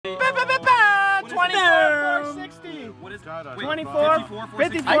24,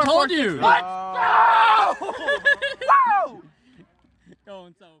 54. I told you. What? No! Whoa!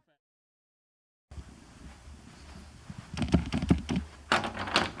 Going so fast.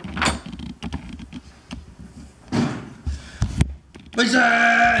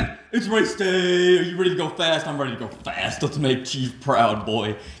 Mason! It's race day! Are you ready to go fast? I'm ready to go fast. Let's make Chief proud,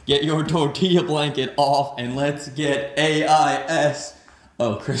 boy. Get your tortilla blanket off and let's get AIS.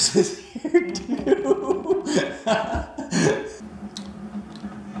 Oh, Chris is here too.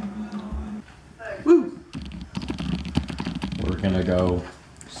 Woo! We're gonna go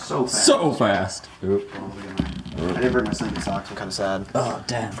so fast. So fast. Oop. I didn't bring my Sunday socks. I'm kind of sad. Oh,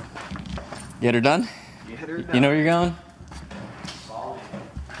 damn. Get her done? Get her done. You know where you're going?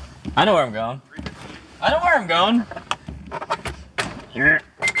 I know where I'm going. I know where I'm going.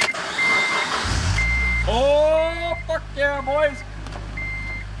 Oh, fuck yeah, boys.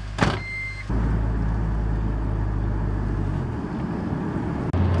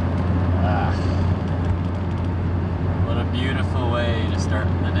 What a beautiful way to start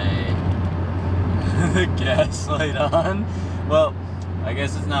the day. The gas light on. Well, I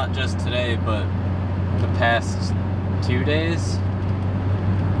guess it's not just today, but the past 2 days.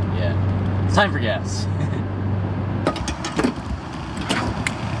 Yeah, it's time for gas.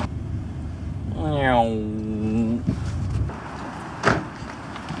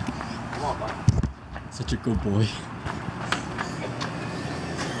 Such a good boy.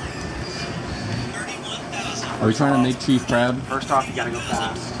 Are we trying to make Chief proud? First off, you gotta go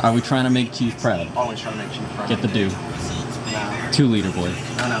fast. Are we trying to make Chief proud? Always trying to make Chief proud. Get the do. No. 2 liter boy.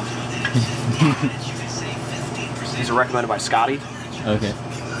 No. These are recommended by Scotty. Okay.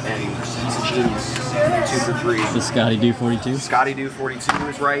 And he's a genius. 2 for 3. The Scotty Do 42? Scotty Do 42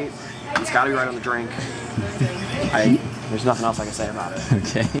 is right. And Scotty right on the drink. There's nothing else I can say about it.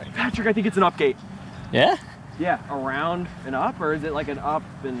 Okay. Patrick, I think it's an upgate. Yeah? Yeah, around and up, or is it like an up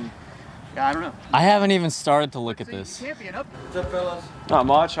and... Yeah, I don't know. I haven't even started to look at this. Can't be an up. What's up, fellas? Not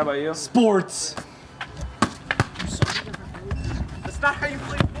much. How about you? Sports. That's not how you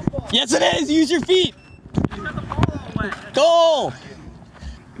play football. Yes, it is. Use your feet. You got the ball all wet. Goal.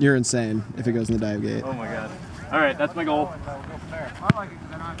 You're insane if it goes in the dive gate. Oh my god. All right, that's my goal.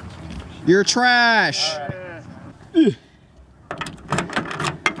 You're trash.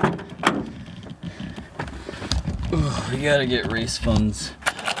 We gotta get race funds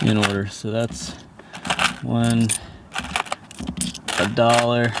in order. So that's $1,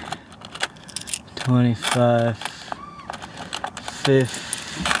 $1, 25, 50,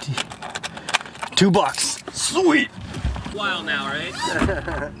 $2. Sweet. While now, right?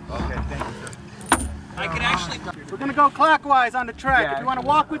 Okay, thank you. I could actually. We're gonna go clockwise on the track. Yeah. If you want to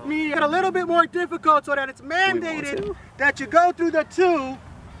walk with me, it's a little bit more difficult so that it's mandated that you go through the 2.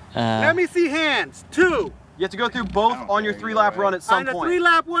 Let me see hands. 2. You have to go through both on your 3-lap run at some On the point.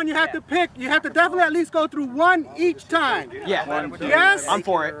 3-lap one, you have to pick. You have to definitely at least go through 1 each time. Yeah. Yes. I'm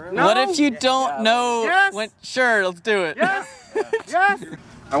for it. No? What if you don't know? Yes. When, sure, let's do it. Yes. Yes.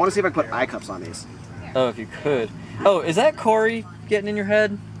 I want to see if I can put eye cups on these. Oh, if you could. Oh, is that Corey getting in your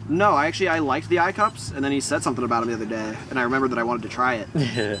head? No, I liked the eye cups, and then he said something about them the other day, and I remembered that I wanted to try it.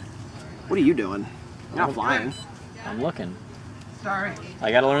 Yeah. What are you doing? You're not flying. I'm looking. Sorry.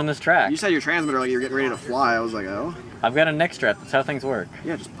 I gotta learn this track. You said your transmitter like you were getting ready to fly. I was like, oh. I've got a neck strap. That's how things work.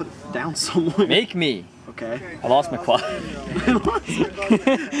 Yeah, just put it down somewhere. Make me. Okay. I lost my quad.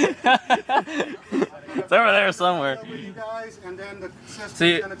 It's over there somewhere. You guys, and then the system's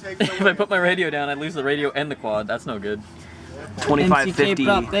See, gonna take if I put my radio down, I'd lose the radio and the quad. That's no good. 2550.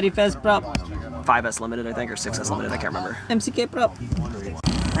 prop, very fast prop. 5S limited, I think, or 6S limited. I can't remember. MCK prop.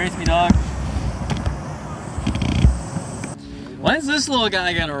 Race me, dog. Why is this little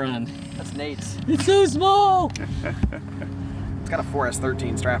guy gonna run? That's Nate's. It's so small. It's got a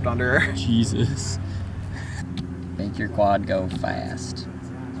 4S13 strapped under her. Jesus. Make your quad go fast.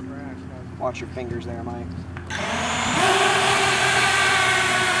 Watch your fingers there, Mike.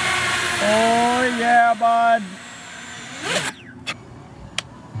 Oh yeah, bud.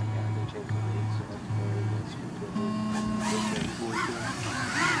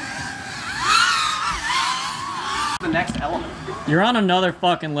 The next element. You're on another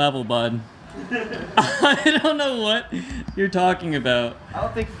fucking level, bud. I don't know what you're talking about. I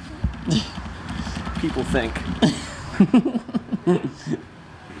don't think people think.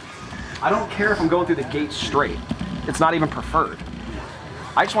 I don't care if I'm going through the gate straight. It's not even preferred.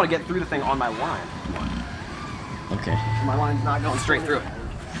 I just want to get through the thing on my line. Okay. My line's not going straight through.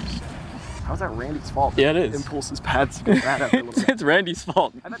 How's that Randy's fault? Yeah, it is. Impulses pads to go bad after a little bit. It's Randy's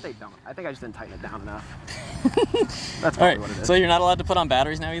fault. I bet they don't. I think I just didn't tighten it down enough. That's All probably right, what it is. so you're not allowed to put on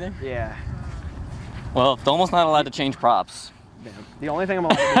batteries now either? Yeah. Well, almost not allowed to change props. Damn. The only thing I'm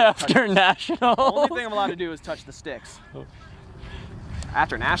allowed to do is After national. The only thing I'm allowed to do is touch the sticks.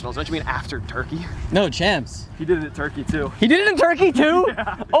 After nationals, don't you mean after Turkey? No, champs. He did it at Turkey too. He did it in Turkey too?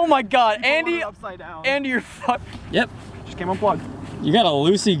 Yeah. Oh my God, He Andy. it upside down. Andy, you're fuck. Yep. Just came unplugged. You got a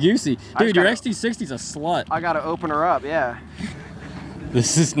loosey-goosey. Dude, your gotta- XT60's a slut. I gotta open her up, yeah.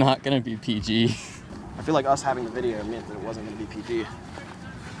 This is not gonna be PG. I feel like us having the video meant that it wasn't gonna be PG.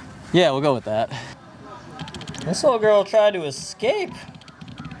 Yeah, we'll go with that. This little girl tried to escape.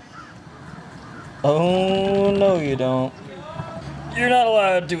 Oh, no you don't. You're not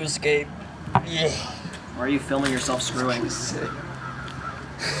allowed to escape. Yeah. Why are you filming yourself screwing?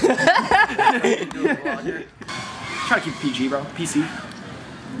 Try to keep it PG, bro. PC.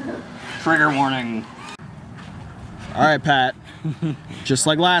 Trigger warning. All right, Pat. Just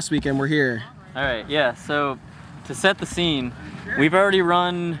like last weekend, we're here. All right, yeah, so to set the scene, we've already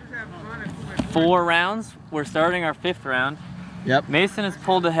run 4 rounds. We're starting our 5th round. Yep. Mason has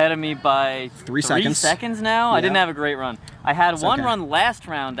pulled ahead of me by 3 3 seconds. now. Yeah. I didn't have a great run. I had It's one okay. run last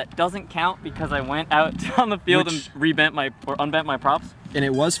round that doesn't count because I went out on the field and unbent my props. And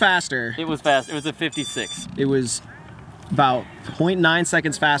it was faster. It was fast. It was a 56. It was about 0.9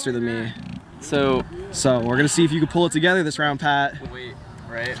 seconds faster than me. So we're gonna see if you can pull it together this round, Pat. wait,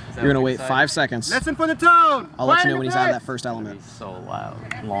 right? You're gonna wait 5 seconds. Listen for the tone. I'll let Quiet you know when he's out of the that first element. It's so loud,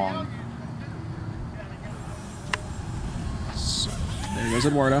 long. So, there goes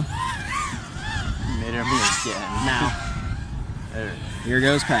Eduardo. Made it again. Now, There. here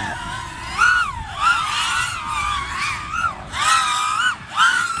goes Pat.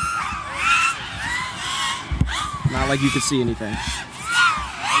 Not like you could see anything.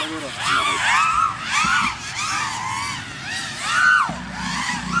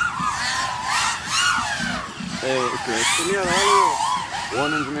 Hey, okay.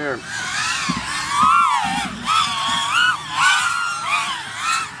 One engineer.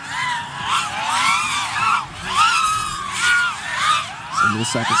 Into the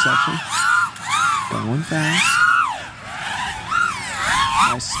second section. Going fast.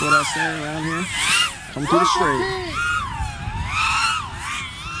 Nice split us there around here. Come through the straight.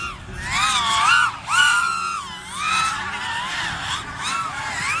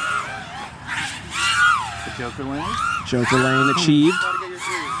 Joker lane. Joker lane achieved. Try to get your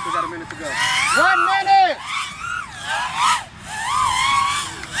 3. Still got a minute to go. 1 minute!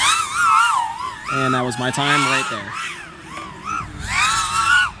 And that was my time right there.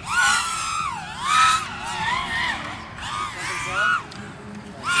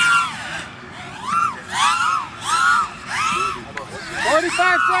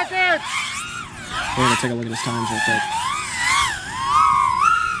 Seconds! We're gonna take a look at his times real quick.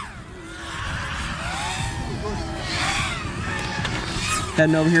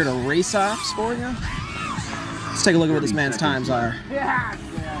 Heading over here to race offs for you. Let's take a look at what this man's times are.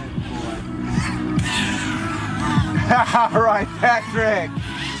 All right, Patrick.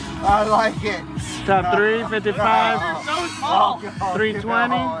 I like it. Top 3, 55, So small.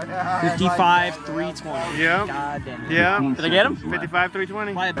 320. 55, 320. Yeah. God damn it. Yeah. Did I get him? 55,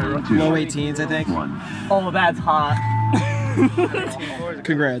 320. Low 18s, I think. Oh, that's hot.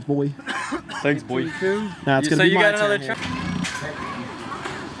 Congrats, boy. Thanks, boy. Now it's gonna So be you my got another turn here.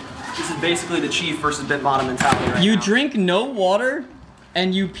 This is basically the chief versus bit bottom mentality right You now. drink no water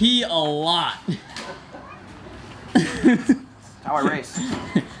and you pee a lot. How I race.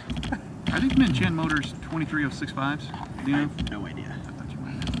 I think Min-Chan Motors 23065s. Do you know? No idea. I thought you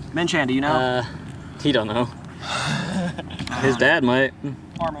might know. Menchan, do you know? He don't know. His dad might.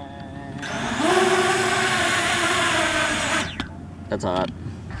 That's hot.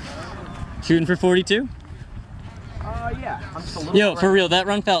 Shooting for 42? Yeah. I'm just a little Yo, bit for right. real, that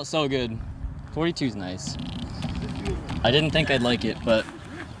run felt so good. 42's nice. I didn't think I'd like it, but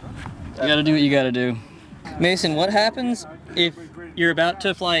you gotta do what you gotta do. Mason, what happens if you're about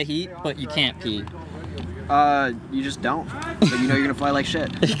to fly a heat, but you can't pee? You just don't. But you know you're gonna fly like shit.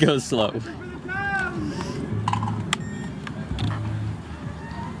 It goes slow.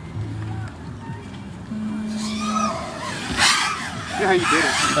 Yeah, how you did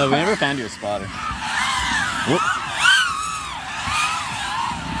it. Oh, we never found your spotter. Whoop.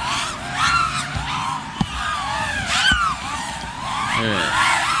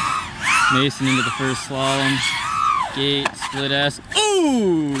 Alright. Mason into the first slalom. Gate, split S.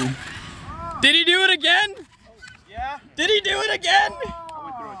 Ooh! Did he do it again? Yeah? Did he do it again? I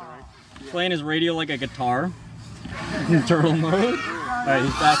went through it, right? Playing his radio like a guitar. In turtle mode. Alright,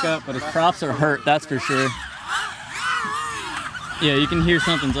 he's back up, but his props are hurt, that's for sure. Yeah, you can hear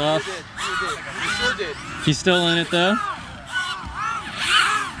something's off. You sure did. He's still in it though.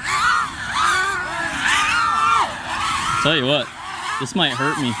 Tell you what, this might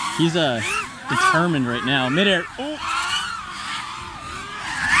hurt me. He's determined right now. Midair. Oh.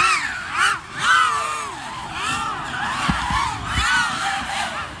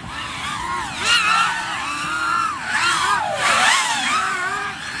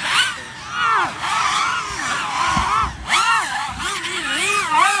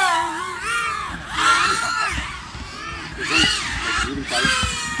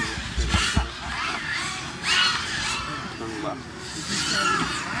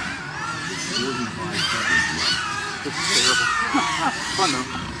 Fun though.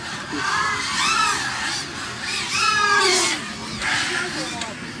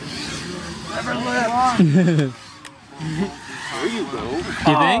 Never left. There you go. You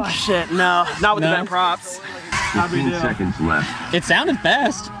think? Oh shit, no. Not with the vent props. 15 seconds left. It sounded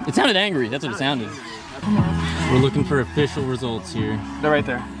fast. It sounded angry. That's what it sounded. We're looking for official results here. They're right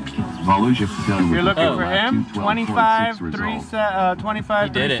there. Volusia done with You're looking the for him? 12.6 25,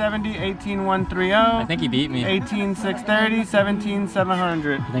 He did it. 370, 18, 130. I think he beat me. 18, 630, 17,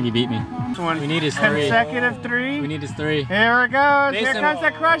 700. I think he beat me. We need his 3. Consecutive 3. We need his 3. Here it goes. Here Mason. comes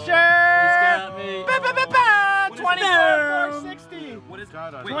the crusher. He's got me. 24, 460. What is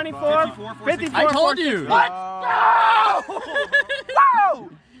it? 24, 54, I told you. What? Wow!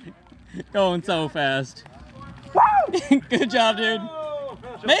 Going so fast. Good job, dude.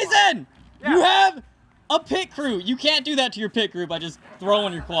 Mason, you have a pit crew. You can't do that to your pit crew by just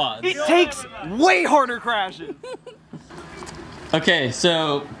throwing your quads. It takes way harder crashes. Okay,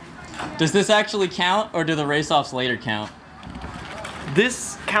 so does this actually count, or do the race-offs later count?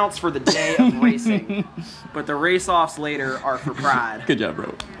 This counts for the day of racing, but the race-offs later are for pride. Good job,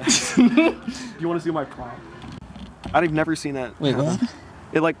 bro. You want to see my pride? I've never seen that. Wait, happen. what?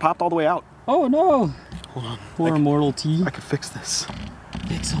 It like popped all the way out. Oh no. Hold on. Poor immortal T. I could fix this.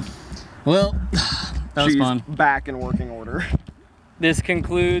 Fix him. Well, that was She's fun. back in working order. This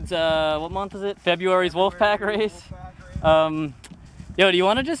concludes, what month is it? February's Wolfpack race. Yo, do you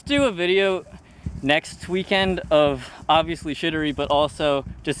want to just do a video next weekend of obviously shittery, but also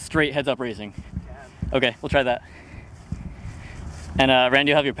just straight heads up racing? Okay, we'll try that. And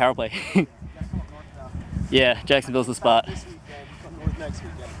Randy, you'll have your power play. Yeah, Jacksonville's the spot.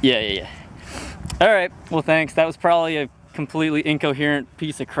 Yeah. All right, well thanks. That was probably a completely incoherent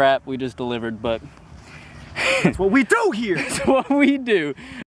piece of crap we just delivered, but That's what we do here. it's what we do.